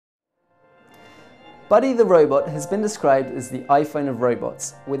Buddy the robot has been described as the iPhone of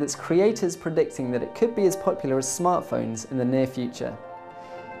robots, with its creators predicting that it could be as popular as smartphones in the near future.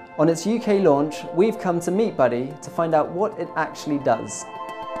 On its UK launch, we've come to meet Buddy to find out what it actually does.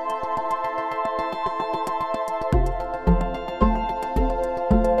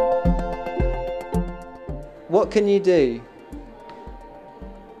 What can you do?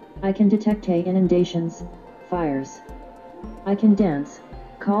 I can detect inundations, fires. I can dance,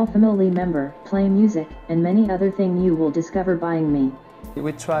 call family member, play music, and many other things you will discover buying me.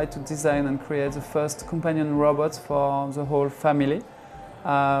 We try to design and create the first companion robots for the whole family.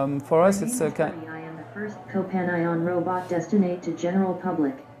 For us, it's a kind. I am the first companion robot destined to general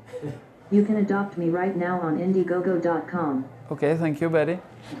public. You can adopt me right now on Indiegogo.com. Okay, thank you, Betty.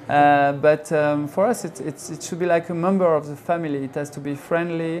 But for us, it should be like a member of the family. It has to be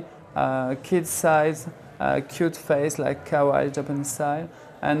friendly, kid size, cute face, like kawaii Japanese style.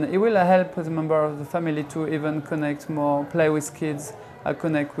 And it will help the member of the family to even connect more, play with kids,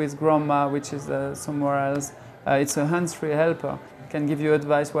 connect with grandma, which is somewhere else. It's a hands-free helper. It can give you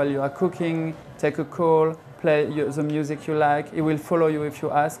advice while you are cooking, take a call, play the music you like. It will follow you if you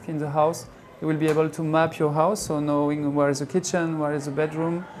ask in the house. It will be able to map your house, so knowing where is the kitchen, where is the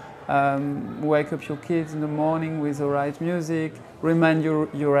bedroom, wake up your kids in the morning with the right music, remind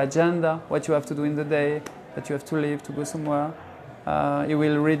your agenda, what you have to do in the day, that you have to leave to go somewhere. It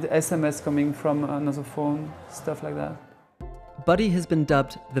will read SMS coming from another phone, stuff like that. Buddy has been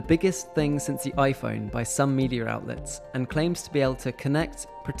dubbed the biggest thing since the iPhone by some media outlets and claims to be able to connect,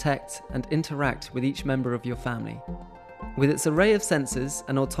 protect, and interact with each member of your family. With its array of sensors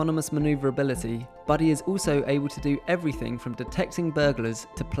and autonomous maneuverability, Buddy is also able to do everything from detecting burglars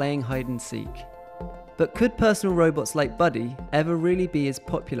to playing hide and seek. But could personal robots like Buddy ever really be as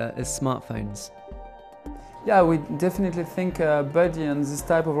popular as smartphones? Yeah, we definitely think Buddy and this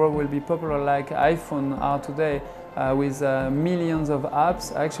type of robot will be popular like iPhone are today, with millions of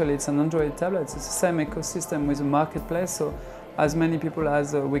apps. Actually, it's an Android tablet. It's the same ecosystem with a marketplace. So as many people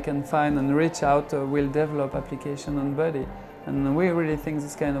as we can find and reach out will develop application on Buddy. And we really think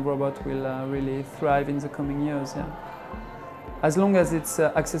this kind of robot will really thrive in the coming years. Yeah. As long as it's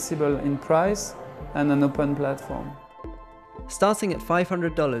accessible in price and an open platform. Starting at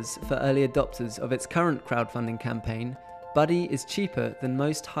 $500 for early adopters of its current crowdfunding campaign, Buddy is cheaper than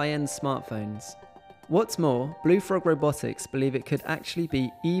most high-end smartphones. What's more, Blue Frog Robotics believe it could actually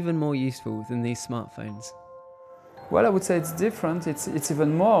be even more useful than these smartphones. Well, I would say it's different. It's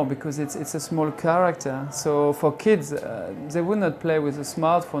even more because it's a small character. So for kids, they would not play with a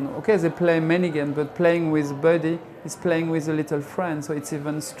smartphone. Okay, they play many games, but playing with Buddy is playing with a little friend. So it's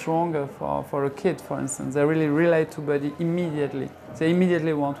even stronger for a kid, for instance. They really relate to Buddy immediately. They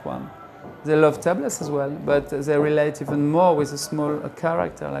immediately want one. They love tablets as well, but they relate even more with a small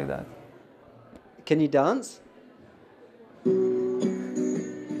character like that. Can you dance?